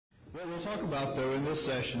What we'll talk about, though, in this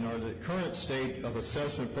session are the current state of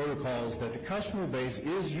assessment protocols that the customer base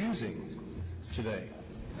is using today,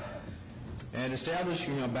 and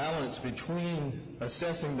establishing a balance between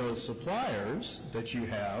assessing those suppliers that you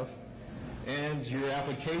have and your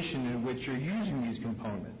application in which you're using these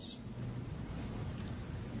components.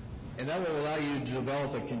 And that will allow you to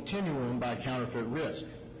develop a continuum by counterfeit risk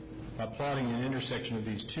by plotting an intersection of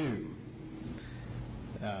these two.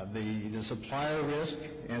 The supplier risk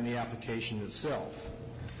and the application itself,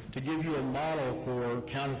 to give you a model for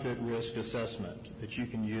counterfeit risk assessment that you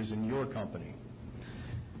can use in your company.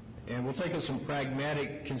 And we'll take some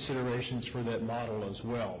pragmatic considerations for that model as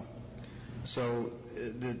well. So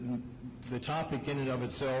the topic in and of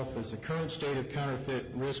itself is the current state of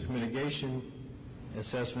counterfeit risk mitigation,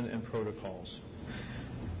 assessment, and protocols.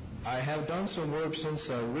 I have done some work since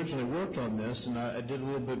I originally worked on this, and I did a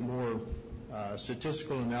little bit more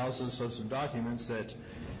statistical analysis of some documents that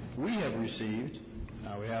we have received.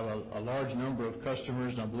 We have a large number of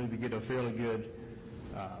customers, and I believe we get a fairly good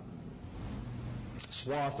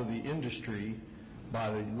swath of the industry by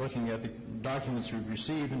looking at the documents we've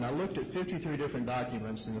received. And I looked at 53 different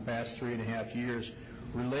documents in the past 3.5 years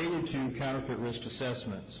related to counterfeit risk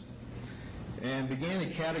assessments, and began to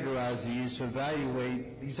categorize these to evaluate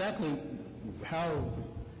exactly how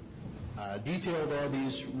detailed are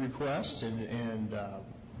these requests and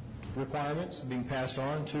requirements being passed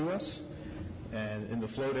on to us and in the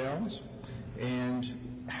flow downs,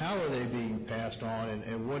 and how are they being passed on,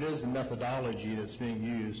 and what is the methodology that's being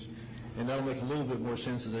used. And that'll make a little bit more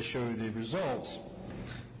sense as I show you the results.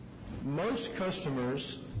 Most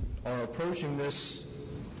customers are approaching this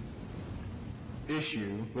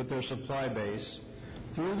issue with their supply base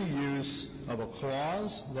through the use of a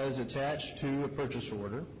clause that is attached to a purchase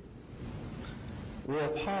order or a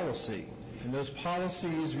policy. And those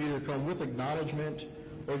policies either come with acknowledgement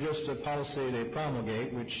or just a policy they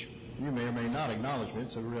promulgate, which you may or may not acknowledgement,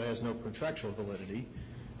 so it really has no contractual validity.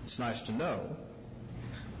 It's nice to know.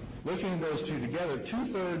 Looking at those two together,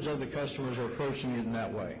 2/3 of the customers are approaching it in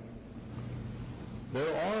that way.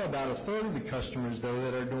 There are about 1/3 of the customers, though,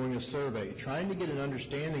 that are doing a survey, trying to get an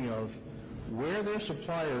understanding of where their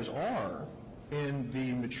suppliers are in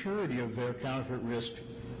the maturity of their counterfeit risk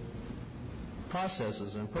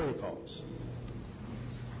processes and protocols.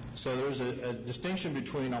 So there's a distinction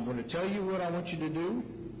between I'm going to tell you what I want you to do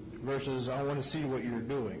versus I want to see what you're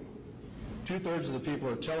doing. 2/3 of the people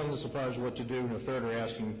are telling the suppliers what to do, and 1/3 are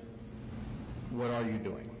asking, what are you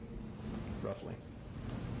doing, roughly?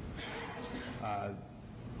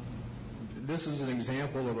 This is an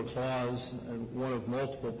example of a clause, one of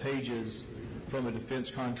multiple pages from a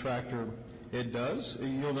defense contractor.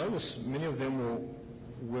 You'll notice many of them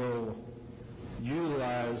will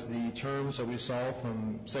utilize the terms that we saw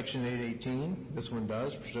from Section 818. This one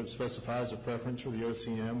does, specifies a preference for the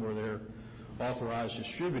OCM or their authorized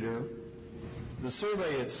distributor. The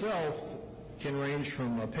survey itself can range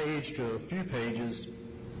from a page to a few pages,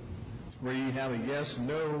 where you have a yes,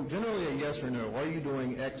 no, generally a yes or no. Are you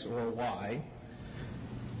doing X or Y?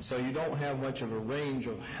 So you don't have much of a range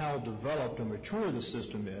of how developed or mature the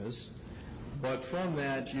system is, but from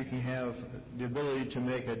that you can have the ability to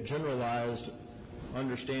make a generalized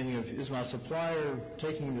understanding of, is my supplier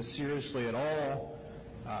taking this seriously at all?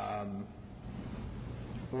 And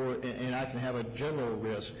I can have a general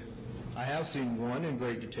risk. I have seen one in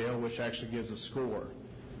great detail which actually gives a score.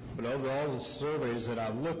 But of all the surveys that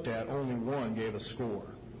I've looked at, only one gave a score.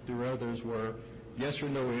 The others were yes or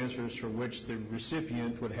no answers for which the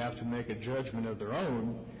recipient would have to make a judgment of their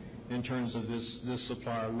own in terms of this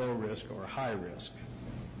supplier low risk or high risk.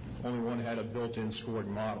 Only one had a built-in scored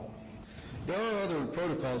model. There are other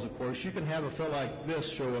protocols, of course. You can have a fellow like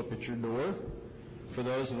this show up at your door. For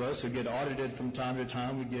those of us who get audited from time to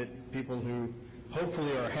time, we get people who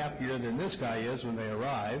hopefully are happier than this guy is when they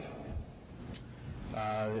arrive.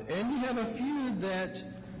 And you have a few that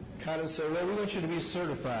kind of say, well, we want you to be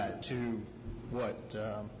certified to what?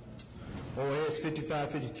 OAS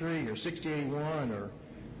 5553 or 6081 or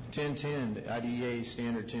 1010, IDEA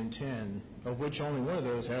standard 1010, of which only one of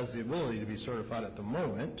those has the ability to be certified at the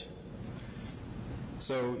moment.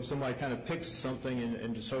 So somebody kind of picks something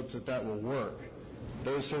and just hopes that will work.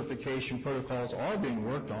 Those certification protocols are being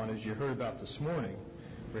worked on, as you heard about this morning.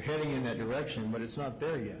 We're heading in that direction, but it's not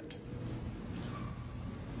there yet.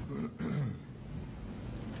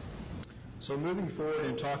 So moving forward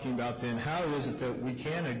and talking about then, how is it that we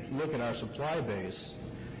can look at our supply base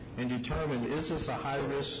and determine, is this a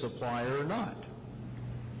high-risk supplier or not?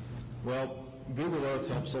 Well, Google Earth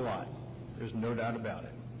helps a lot. There's no doubt about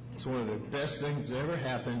it. It's one of the best things that ever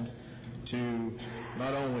happened to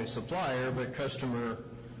not only supplier but customer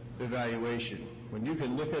evaluation, when you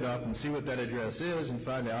can look it up and see what that address is and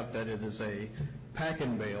find out that it is a pack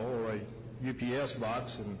and mail or a UPS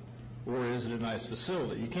box, or is it a nice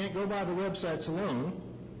facility? You can't go by the websites alone,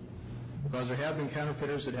 because there have been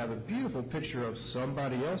counterfeiters that have a beautiful picture of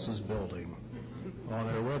somebody else's building on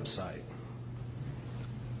their website.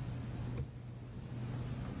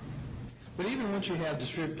 But even once you have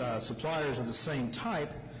suppliers of the same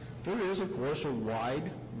type, there is, of course, a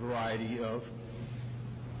wide variety of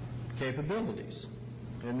capabilities.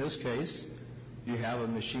 In this case, you have a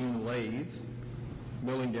machine lathe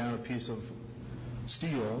milling down a piece of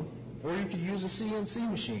steel, or you could use a CNC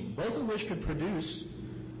machine, both of which could produce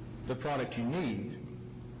the product you need.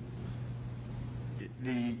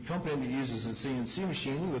 The company that uses a CNC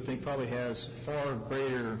machine, you would think, probably has far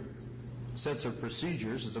greater sets of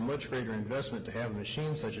procedures. It's a much greater investment to have a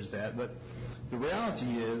machine such as that, but the reality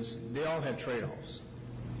is they all have trade-offs.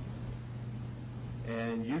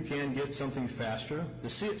 And you can get something faster. The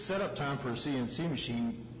setup time for a CNC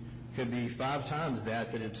machine could be 5 times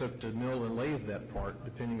that it took to mill and lathe that part,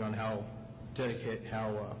 depending on how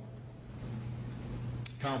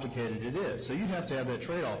complicated it is. So you have to have that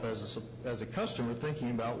trade-off as a customer,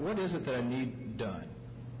 thinking about what is it that I need done.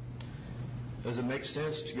 Does it make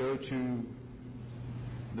sense to go to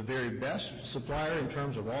the very best supplier in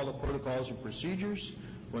terms of all the protocols and procedures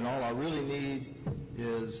when all I really need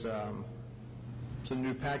is some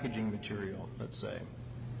new packaging material, let's say?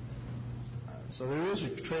 So there is a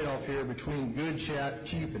trade-off here between good,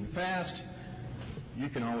 cheap, and fast. You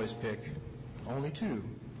can always pick only 2.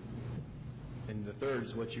 And the third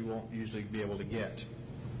is what you won't usually be able to get.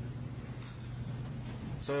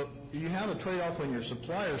 So you have a trade-off on your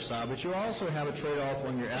supplier side, but you also have a trade-off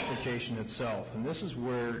on your application itself. And this is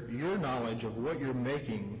where your knowledge of what you're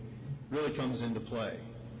making really comes into play.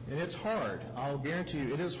 And it's hard. I'll guarantee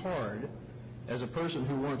you it is hard as a person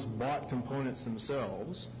who once bought components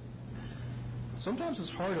themselves. Sometimes it's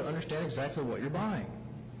hard to understand exactly what you're buying.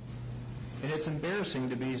 And it's embarrassing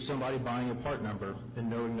to be somebody buying a part number and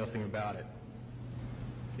knowing nothing about it.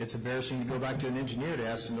 It's embarrassing to go back to an engineer to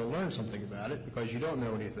ask them to learn something about it because you don't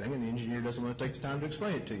know anything and the engineer doesn't want to take the time to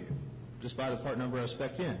explain it to you. Just buy the part number I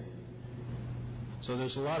spec'd in. So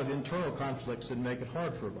there's a lot of internal conflicts that make it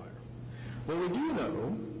hard for a buyer. What we do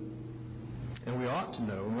know, and we ought to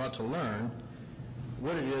know, and we ought to learn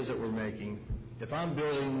what it is that we're making. If I'm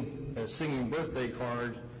building a singing birthday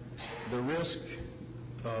card, the risk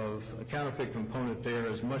of a counterfeit component there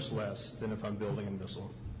is much less than if I'm building a missile.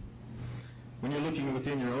 When you're looking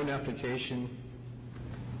within your own application,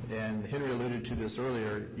 and Henry alluded to this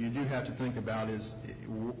earlier, you do have to think about is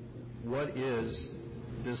what is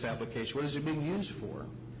this application? What is it being used for?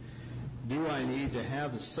 Do I need to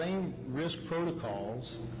have the same risk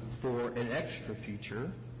protocols for an extra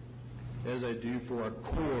feature as I do for a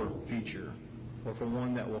core feature, or for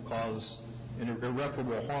one that will cause an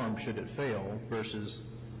irreparable harm should it fail, versus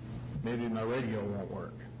maybe my radio won't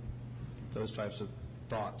work? Those types of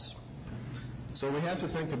thoughts. So we have to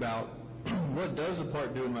think about what does the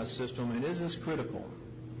part do in my system, and is this critical?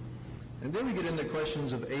 And then we get into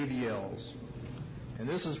questions of AVLs. And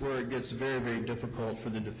this is where it gets very, very difficult for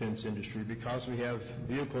the defense industry, because we have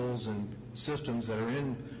vehicles and systems that are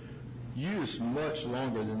in use much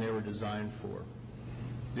longer than they were designed for.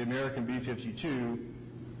 The American B-52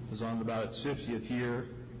 is on about its 50th year,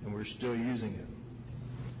 and we're still using it.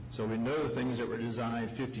 So we know the things that were designed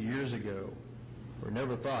 50 years ago were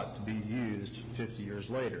never thought to be used 50 years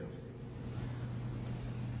later.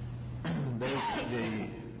 The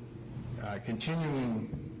continuing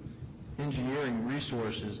engineering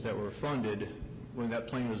resources that were funded when that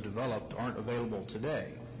plane was developed aren't available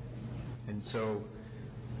today. And so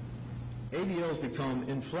AVLs become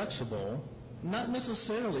inflexible, not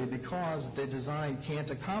necessarily because the design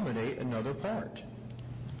can't accommodate another part,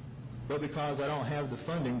 but because I don't have the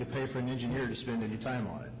funding to pay for an engineer to spend any time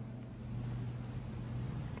on it.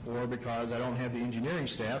 Or because I don't have the engineering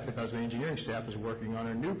staff, because my engineering staff is working on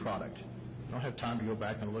a new product. I don't have time to go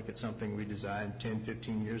back and look at something we designed 10,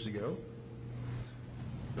 15 years ago.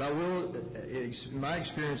 But I will, my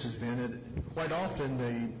experience has been that quite often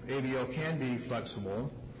the AVL can be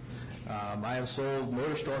flexible. I have sold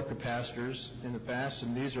motor start capacitors in the past,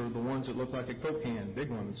 and these are the ones that look like a Coke can, big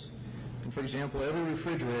ones. And for example, every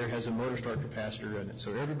refrigerator has a motor start capacitor in it,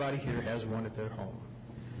 so everybody here has one at their home.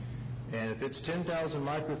 And if it's 10,000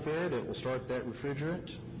 microfarad, it will start that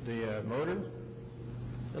refrigerant, the motor.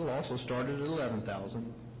 It'll also start it at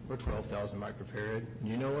 11,000 or 12,000 microfarad. And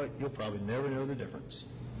you know what? You'll probably never know the difference.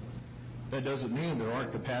 That doesn't mean there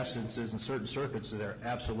aren't capacitances in certain circuits that are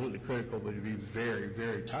absolutely critical, but to be very,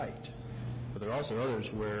 very tight. But there are also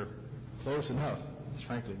others where close enough that's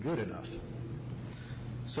frankly good enough.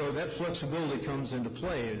 So that flexibility comes into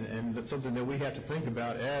play, and that's something that we have to think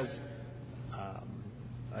about as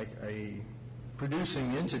a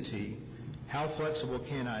producing entity. How flexible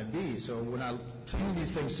can I be? So when I put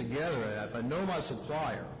these things together, if I know my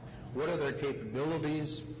supplier, what are their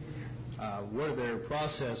capabilities, what are their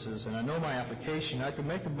processes, and I know my application, I can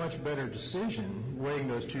make a much better decision weighing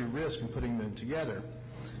those two risks and putting them together.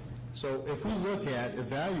 So if we look at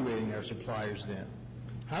evaluating our suppliers then,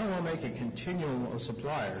 how do I make a continuum of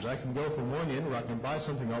suppliers? I can go from one end where I can buy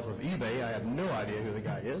something off of eBay, I have no idea who the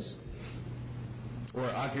guy is, or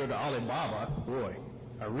I can go to Alibaba, boy,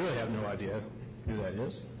 I really have no idea who that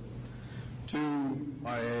is, to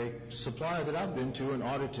a supplier that I've been to and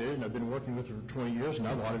audited, and I've been working with for 20 years, and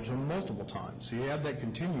I've audited them multiple times. So you have that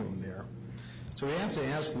continuum there. So we have to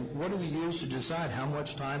ask, what do we use to decide how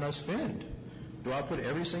much time I spend? Do I put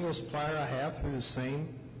every single supplier I have through the same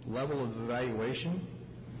level of evaluation?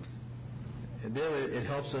 And there it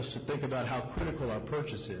helps us to think about how critical our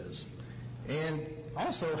purchase is. And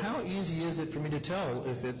also, how easy is it for me to tell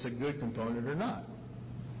if it's a good component or not?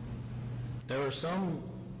 There are some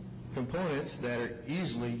components that are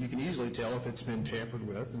you can easily tell if it's been tampered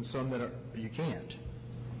with, and some that you can't.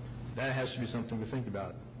 That has to be something to think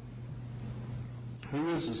about. Who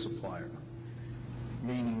is the supplier?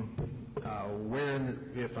 Meaning,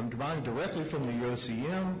 if I'm buying directly from the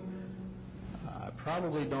OCM, I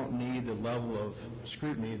probably don't need the level of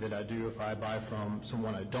scrutiny that I do if I buy from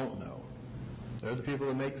someone I don't know. They're the people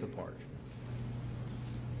that make the part.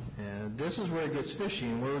 And this is where it gets fishy,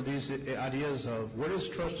 and where these ideas of what is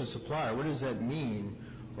trusted supplier, what does that mean,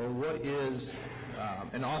 or what is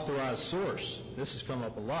an authorized source. This has come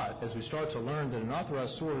up a lot as we start to learn that an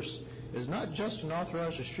authorized source is not just an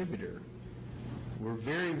authorized distributor. We're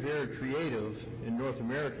very, very creative in North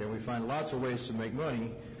America, and we find lots of ways to make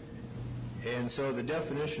money. And so the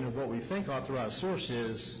definition of what we think authorized source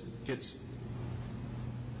is gets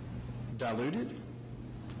diluted.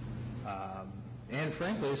 And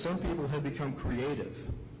frankly, some people have become creative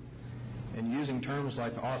in using terms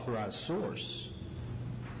like authorized source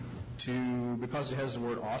because it has the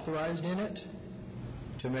word authorized in it,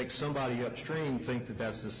 to make somebody upstream think that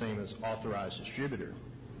that's the same as authorized distributor,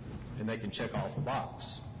 and they can check off a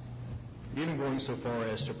box. Even going so far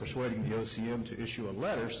as to persuading the OCM to issue a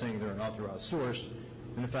letter saying they're an authorized source,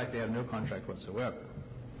 and in fact they have no contract whatsoever.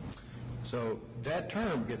 So that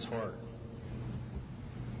term gets hard.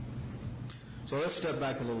 So let's step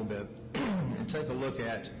back a little bit and take a look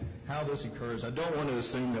at how this occurs. I don't want to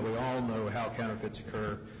assume that we all know how counterfeits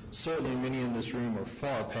occur. Certainly many in this room are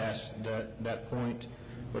far past that point,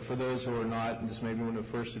 but for those who are not, and this may be one of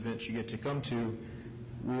the first events you get to come to,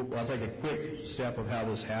 I'll take a quick step of how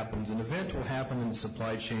this happens. An event will happen in the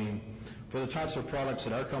supply chain for the types of products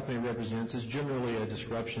that our company represents is generally a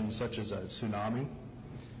disruption such as a tsunami,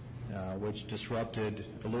 which disrupted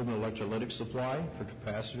aluminum electrolytic supply for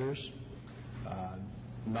capacitors.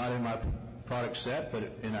 Not in my product set, but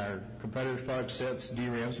in our competitors' product sets,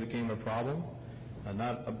 DRAMs became a problem,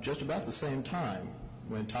 just about the same time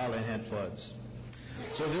when Thailand had floods.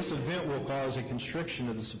 So this event will cause a constriction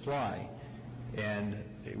of the supply, and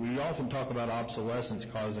we often talk about obsolescence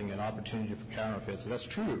causing an opportunity for counterfeits. That's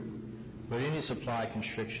true, but any supply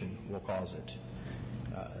constriction will cause it.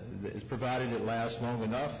 It's provided it lasts long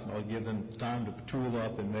enough, I'll give them time to tool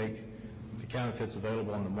up and make the counterfeits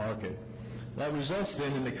available on the market. That results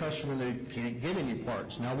then in the customer that can't get any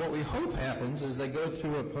parts. Now what we hope happens is they go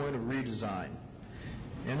through a point of redesign,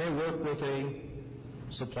 and they work with a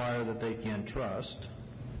supplier that they can trust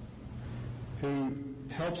who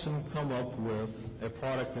helps them come up with a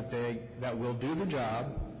product that will do the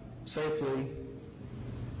job safely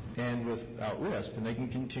and without risk, and they can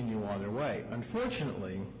continue on their way.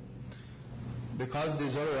 Unfortunately, because of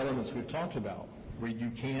these other elements we've talked about, where you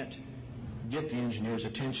can't get the engineer's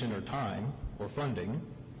attention or time or funding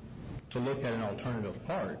to look at an alternative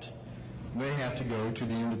part, they have to go to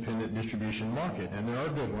the independent distribution market. And there are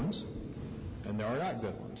good ones, and there are not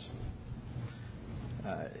good ones.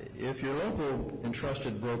 If your local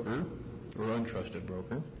entrusted broker or untrusted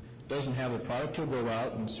broker doesn't have a product, he'll go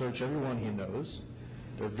out and search everyone he knows.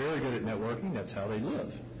 They're very good at networking. That's how they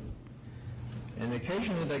live. And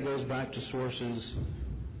occasionally that goes back to sources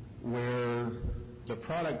where the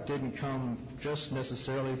product didn't come just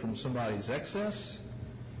necessarily from somebody's excess.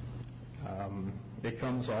 It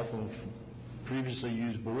comes off of previously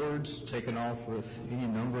used boards, taken off with any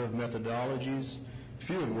number of methodologies,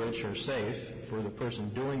 few of which are safe for the person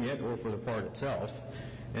doing it or for the part itself,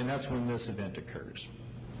 and that's when this event occurs.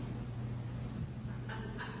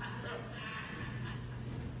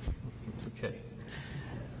 Okay.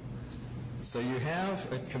 So you have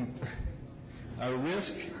a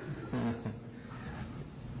risk,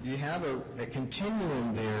 you have a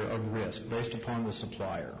continuum there of risk based upon the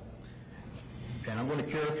supplier. And I'm going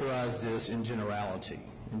to characterize this in generality.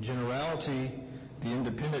 In generality, the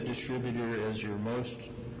independent distributor is your most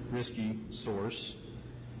risky source,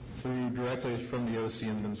 through directly from the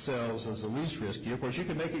OCM themselves as the least risky. Of course, you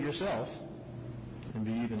could make it yourself and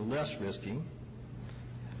be even less risky.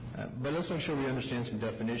 But let's make sure we understand some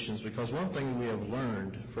definitions, because one thing we have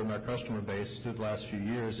learned from our customer base through the last few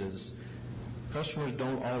years is customers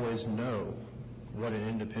don't always know what an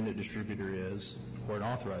independent distributor is or an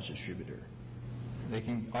authorized distributor. They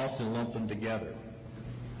can often lump them together.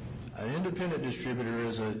 An independent distributor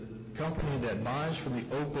is a company that buys from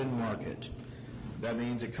the open market. That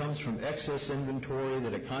means it comes from excess inventory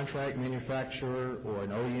that a contract manufacturer or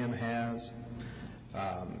an OEM has.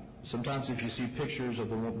 Sometimes if you see pictures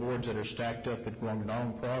of the boards that are stacked up at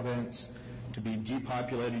Guangdong province to be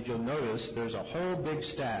depopulated, you'll notice there's a whole big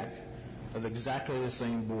stack of exactly the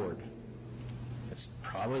same board. It's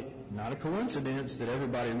probably not a coincidence that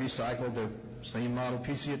everybody recycled their same model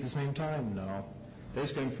PC at the same time. No. They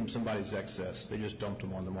just came from somebody's excess. They just dumped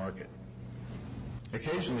them on the market.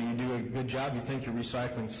 Occasionally you do a good job, you think you're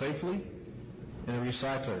recycling safely, and the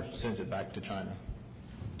recycler sends it back to China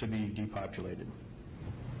to be depopulated.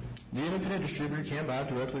 The independent distributor can buy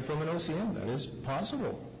directly from an OCM. That is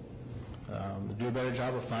possible. They do a better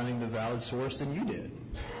job of finding the valid source than you did.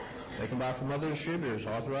 They can buy from other distributors,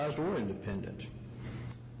 authorized or independent.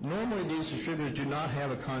 Normally, these distributors do not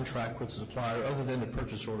have a contract with the supplier other than the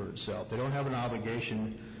purchase order itself. They don't have an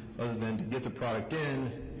obligation other than to get the product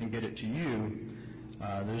in and get it to you.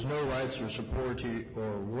 There's no rights or support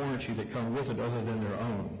or warranty that come with it other than their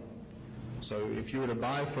own. So if you were to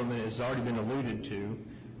buy from it, it's already been alluded to,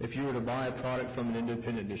 if you were to buy a product from an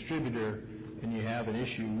independent distributor and you have an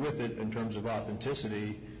issue with it in terms of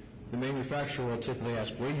authenticity, the manufacturer will typically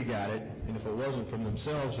ask where you got it, and if it wasn't from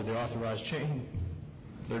themselves or the authorized chain,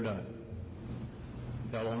 they're done.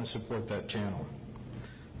 They'll only support that channel.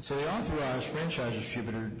 So the authorized franchise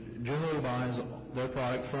distributor generally buys their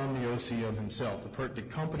product from the OCM himself, the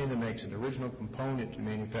company that makes it, the original component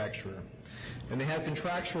manufacturer. And they have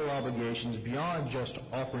contractual obligations beyond just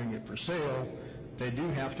offering it for sale. They do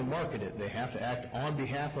have to market it. They have to act on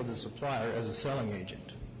behalf of the supplier as a selling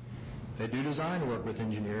agent. They do design work with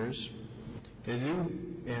engineers. They do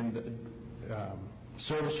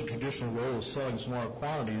service the traditional role of selling smaller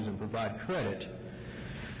quantities and provide credit.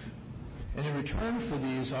 And in return for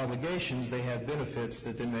these obligations, they have benefits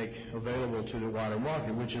that they make available to the wider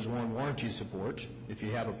market, which is one, warranty support. If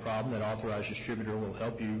you have a problem, that authorized distributor will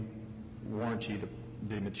help you warranty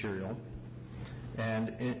the material.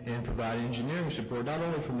 And provide engineering support, not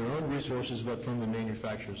only from their own resources, but from the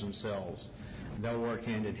manufacturers themselves. They'll work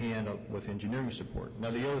hand in hand with engineering support.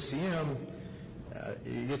 Now, the OCM,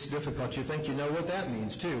 it gets difficult. You think you know what that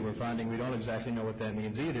means, too. We're finding we don't exactly know what that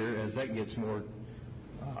means either. As that gets more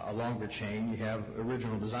a longer chain, you have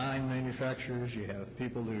original design manufacturers, you have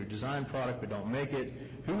people who design product but don't make it.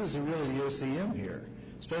 Who is really the OCM here?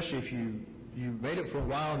 Especially if you made it for a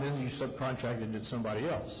while and then you subcontracted it to somebody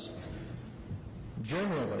else.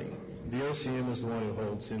 Generally, the OCM is the one who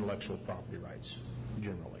holds intellectual property rights,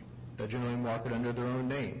 generally. They generally market under their own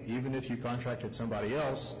name. Even if you contracted somebody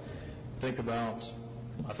else, think about,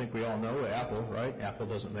 I think we all know Apple, right? Apple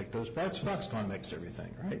doesn't make those parts. Foxconn makes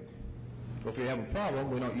everything, right? Well, if we have a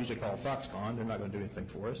problem, we don't usually call Foxconn. They're not going to do anything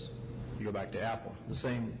for us. You go back to Apple. The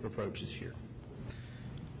same approach is here.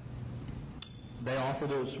 They offer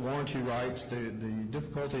those warranty rights. The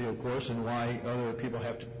difficulty, of course, and why other people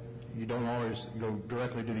have to, you don't always go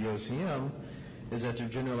directly to the OCM, is that they're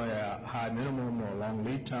generally a high minimum or a long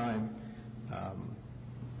lead time.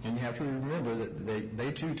 And you have to remember that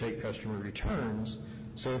they too take customer returns.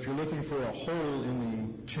 So if you're looking for a hole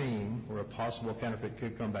in the chain where a possible counterfeit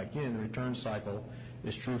could come back in, the return cycle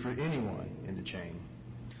is true for anyone in the chain.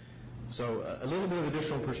 So a little bit of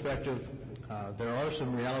additional perspective. There are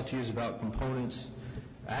some realities about components.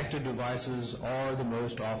 Active devices are the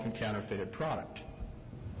most often counterfeited product.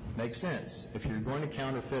 Makes sense. If you're going to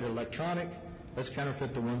counterfeit electronic, let's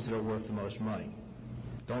counterfeit the ones that are worth the most money.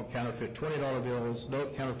 Don't counterfeit $20 bills.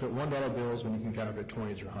 Don't counterfeit $1 bills when you can counterfeit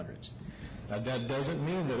 20s or 100s. Now, that doesn't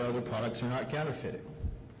mean that other products are not counterfeited.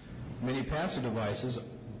 Many passive devices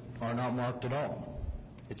are not marked at all.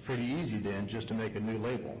 It's pretty easy then just to make a new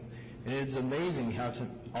label. And it's amazing how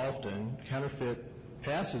often counterfeit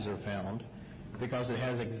passes are found because it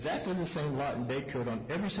has exactly the same lot and date code on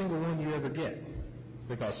every single one you ever get,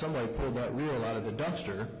 because somebody pulled that reel out of the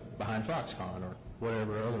dumpster behind Foxconn or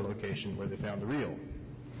whatever other location where they found the reel.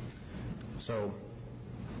 So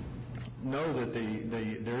know that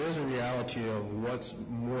there is a reality of what's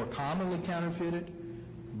more commonly counterfeited,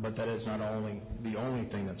 but that is not the only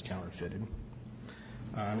thing that's counterfeited.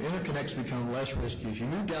 Interconnects become less risky. If you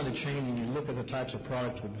move down the chain and you look at the types of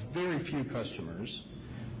products with very few customers,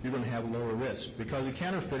 you're going to have lower risk, because a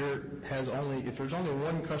counterfeiter has if there's only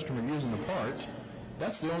one customer using the part,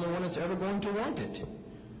 that's the only one that's ever going to want it.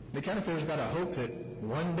 The counterfeiter's got to hope that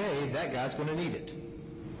one day that guy's going to need it.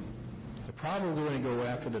 They're probably going to go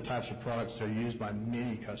after the types of products that are used by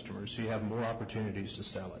many customers, so you have more opportunities to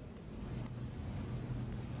sell it.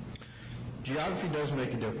 Geography does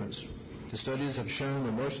make a difference. The studies have shown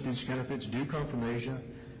that most of these counterfeits do come from Asia.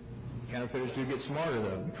 Counterfeiters do get smarter,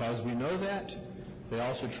 though, because we know that. They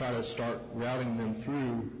also try to start routing them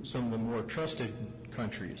through some of the more trusted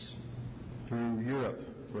countries, through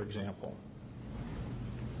Europe, for example.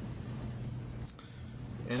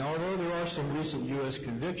 And although there are some recent U.S.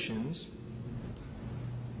 convictions,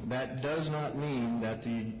 that does not mean that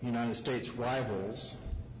the United States rivals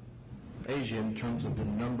Asia in terms of the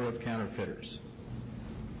number of counterfeiters.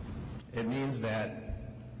 It means that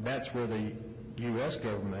that's where the U.S.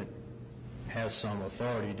 government has some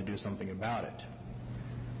authority to do something about it.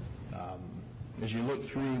 As you look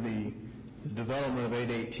through the development of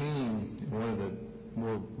 818, one of the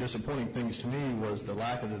more disappointing things to me was the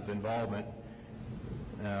lack of involvement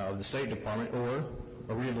of the State Department, or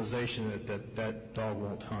a realization that dog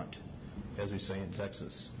won't hunt, as we say in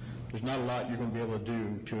Texas. There's not a lot you're going to be able to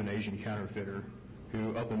do to an Asian counterfeiter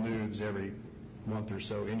who up and moves every month or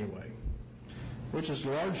so anyway, which is to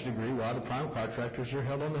a large degree why the prime contractors are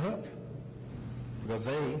held on the hook, because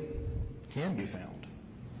they can be found,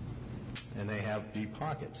 and they have deep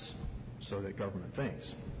pockets, so that government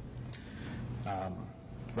thinks. But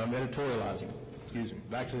I'm editorializing. Excuse me.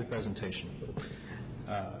 Back to the presentation.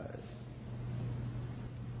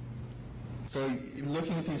 So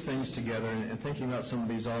looking at these things together and thinking about some of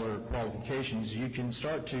these other qualifications, you can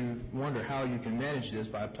start to wonder how you can manage this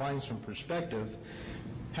by applying some perspective.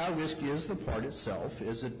 How risky is the part itself?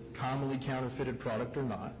 Is it commonly counterfeited product or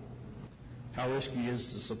not? How risky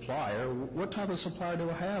is the supplier? What type of supplier do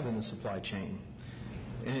I have in the supply chain?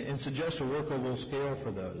 And suggest a workable scale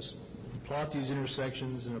for those. Plot these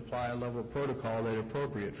intersections and apply a level of protocol that's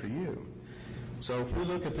appropriate for you. So if we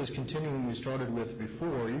look at this continuum we started with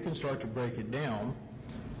before, you can start to break it down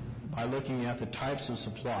by looking at the types of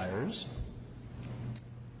suppliers,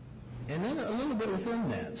 and then a little bit within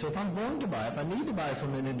that. So if I'm going to buy, if I need to buy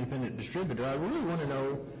from an independent distributor, I really want to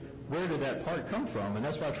know where did that part come from, and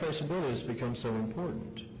that's why traceability has become so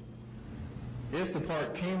important. If the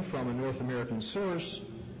part came from a North American source,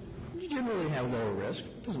 you generally have lower risk.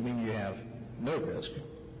 Doesn't mean you have no risk,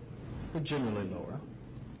 but generally lower.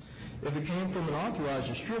 If it came from an authorized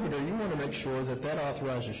distributor, you want to make sure that that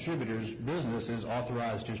authorized distributor's business is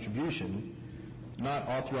authorized distribution, not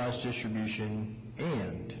authorized distribution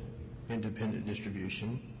and independent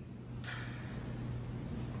distribution.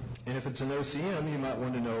 And if it's an OCM, you might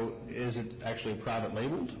want to know, is it actually private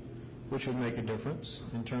labeled, which would make a difference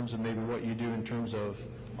in terms of maybe what you do in terms of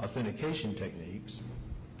authentication techniques.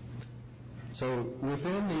 So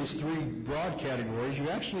within these three broad categories, you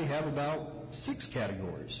actually have about 6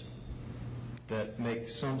 categories that make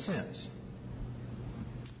some sense.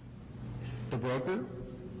 The broker,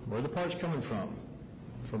 where the part's coming from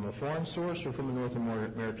a foreign source or from a North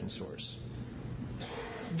American source.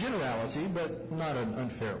 Generality, but not an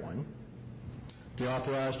unfair one. The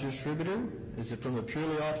authorized distributor, is it from a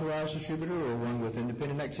purely authorized distributor or one with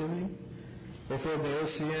independent activity? Or from the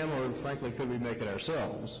OCM, or frankly, could we make it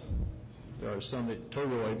ourselves? There are some that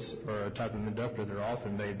toroids are a type of inductor that are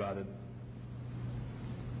often made by the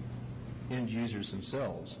end users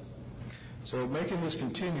themselves. So making this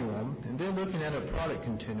continuum, and then looking at a product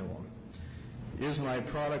continuum. Is my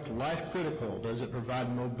product life critical? Does it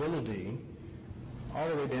provide mobility? All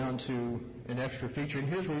the way down to an extra feature. And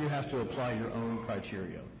here's where you have to apply your own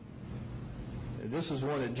criteria. This is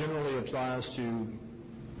one that generally applies to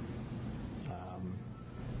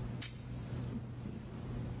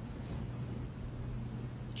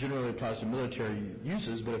military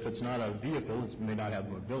uses, but if it's not a vehicle, it may not have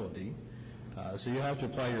mobility. So you have to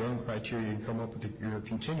apply your own criteria and come up with your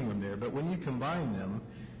continuum there. But when you combine them,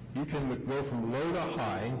 you can go from low to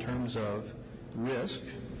high in terms of risk,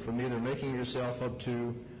 from either making yourself up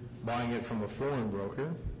to buying it from a foreign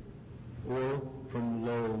broker, or from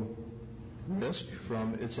low risk,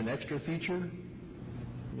 from it's an extra feature.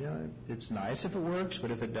 Yeah, it's nice if it works,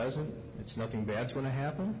 but if it doesn't, it's nothing bad's going to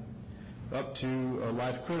happen, up to a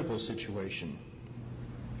life critical situation.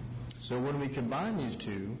 So when we combine these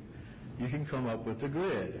two, you can come up with a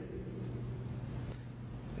grid.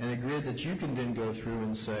 and a grid that you can then go through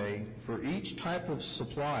and say, for each type of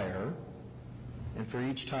supplier and for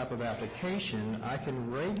each type of application, I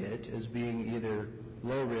can rate it as being either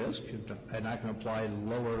low risk, and I can apply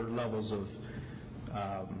lower levels of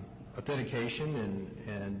authentication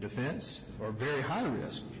and defense, or very high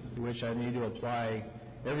risk, which I need to apply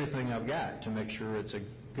everything I've got to make sure it's a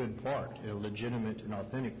good part, a legitimate and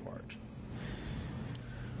authentic part.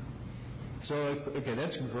 So, okay,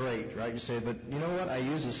 that's great, right? You say, but you know what? I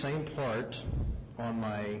use the same part on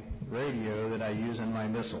my radio that I use in my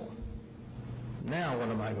missile. Now what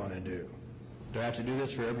am I going to do? Do I have to do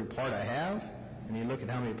this for every part I have? And you look at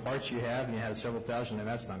how many parts you have, and you have several thousand, and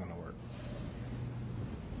that's not going to work.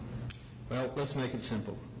 Well, let's make it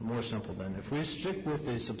simple, more simple then. If we stick with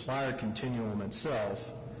the supplier continuum itself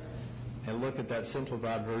and look at that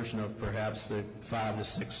simplified version of perhaps the 5 to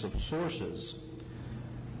 6 sources,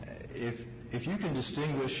 if you can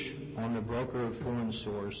distinguish on the broker of foreign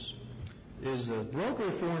source, is the broker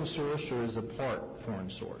a foreign source or is the part foreign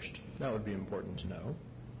sourced? That would be important to know.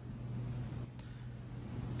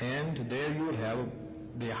 And there you would have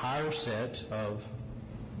the higher set of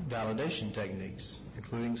validation techniques,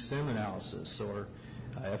 including SIM analysis or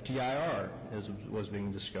FTIR, as was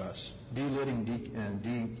being discussed, delidding and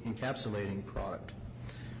de-encapsulating product.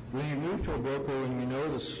 When you move to a broker and you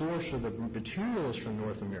know the source of the material is from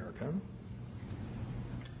North America,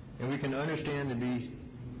 and we can understand and be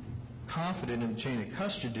confident in the chain of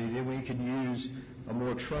custody, then we can use a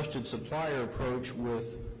more trusted supplier approach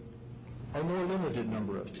with a more limited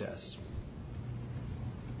number of tests.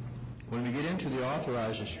 When we get into the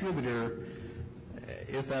authorized distributor,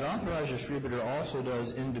 if that authorized distributor also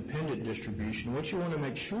does independent distribution, what you want to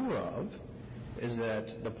make sure of is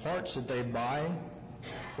that the parts that they buy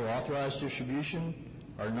for authorized distribution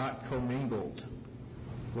are not commingled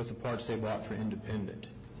with the parts they bought for independent.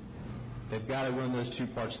 They've got to run those two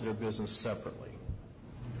parts of their business separately.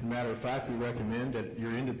 As a matter of fact, we recommend that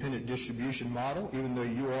your independent distribution model, even though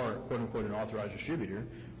you are, quote-unquote, an authorized distributor,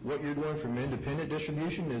 what you're doing from independent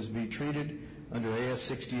distribution is be treated under AS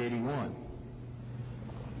 6081.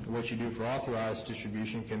 What you do for authorized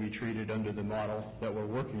distribution can be treated under the model that we're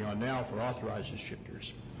working on now for authorized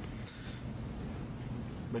distributors.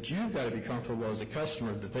 But you've got to be comfortable as a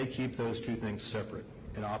customer that they keep those two things separate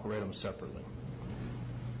and operate them separately.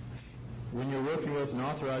 When you're working with an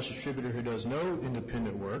authorized distributor who does no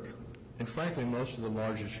independent work, and frankly most of the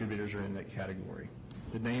large distributors are in that category,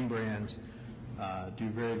 the name brands do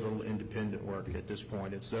very little independent work at this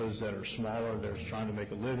point. It's those that are smaller, that are trying to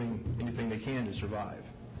make a living, anything they can to survive.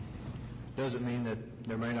 Doesn't mean that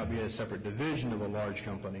there may not be a separate division of a large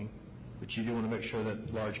company, but you do want to make sure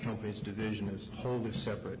that large company's division is wholly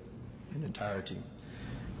separate in entirety.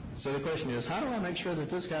 So the question is, how do I make sure that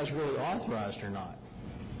this guy's really authorized or not?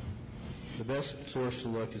 The best source to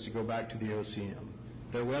look is to go back to the OCM.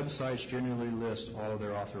 Their websites generally list all of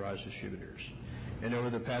their authorized distributors. And over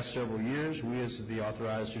the past several years, we as the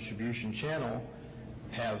authorized distribution channel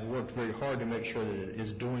have worked very hard to make sure that it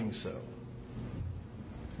is doing so.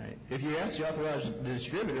 Right? If you ask the authorized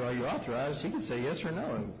distributor, are you authorized, he can say yes or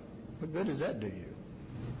no. What good does that do you?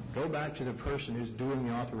 Go back to the person who's doing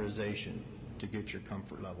the authorization to get your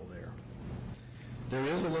comfort level there. There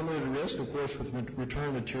is a limited risk, of course, with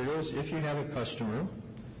return materials. If you have a customer,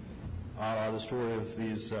 the story of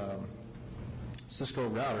these Cisco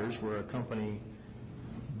routers where a company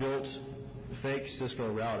built fake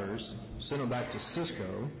Cisco routers, sent them back to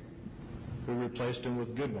Cisco, who replaced them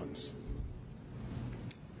with good ones.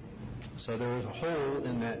 So there was a hole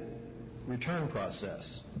in that return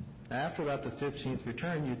process. After about the 15th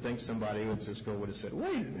return, you'd think somebody at Cisco would have said,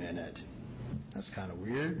 wait a minute, that's kind of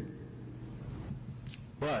weird.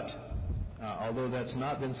 But although that's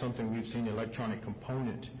not been something we've seen in electronic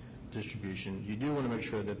component distribution, you do want to make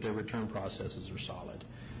sure that their return processes are solid.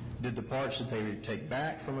 Did the parts that they take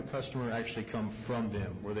back from a customer actually come from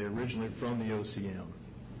them? Were they originally from the OCM?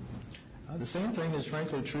 The same thing is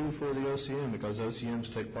frankly true for the OCM, because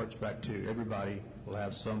OCMs take parts back too. Everybody will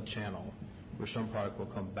have some channel where some product will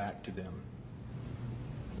come back to them.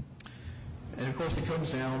 And of course, it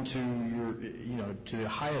comes down to to the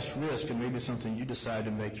highest risk, and maybe something you decide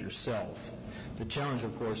to make yourself. The challenge,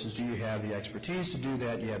 of course, is do you have the expertise to do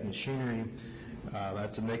that? Do you have machinery?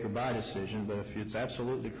 That's a make or buy decision, but if it's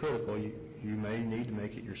absolutely critical, you may need to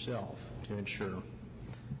make it yourself to ensure.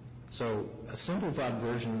 So a simplified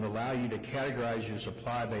version will allow you to categorize your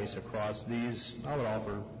supply base across these, I would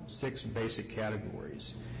offer 6 basic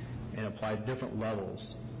categories, and apply different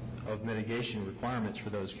levels of mitigation requirements for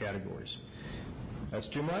those categories. That's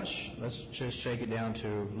too much. Let's just shake it down to,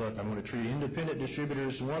 look, I'm going to treat independent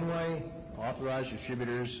distributors one way, authorized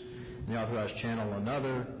distributors the authorized channel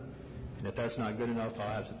another, and if that's not good enough, I'll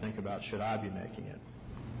have to think about, should I be making it?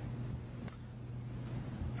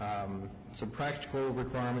 Some practical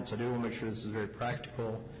requirements. I do want to make sure this is very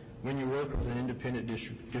practical. When you work with an independent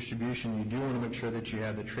distribution, you do want to make sure that you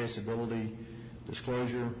have the traceability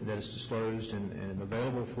disclosure, that it's disclosed and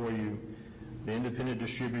available for you. The independent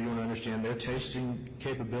distributor, you want to understand their testing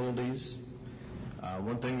capabilities.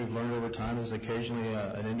 One thing we've learned over time is occasionally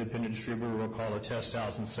an independent distributor will call a test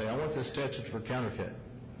house and say, I want this tested for counterfeit.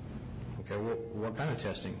 Okay, what kind of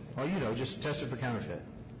testing? Oh, just test it for counterfeit.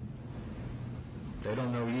 They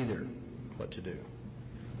don't know either what to do.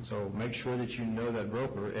 So make sure that you know that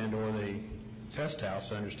broker and or the test house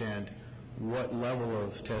to understand what level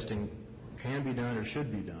of testing can be done or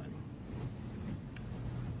should be done.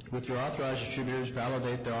 With your authorized distributors,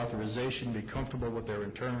 validate their authorization, be comfortable with their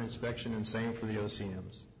return inspection, and same for the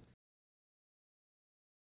OCMs.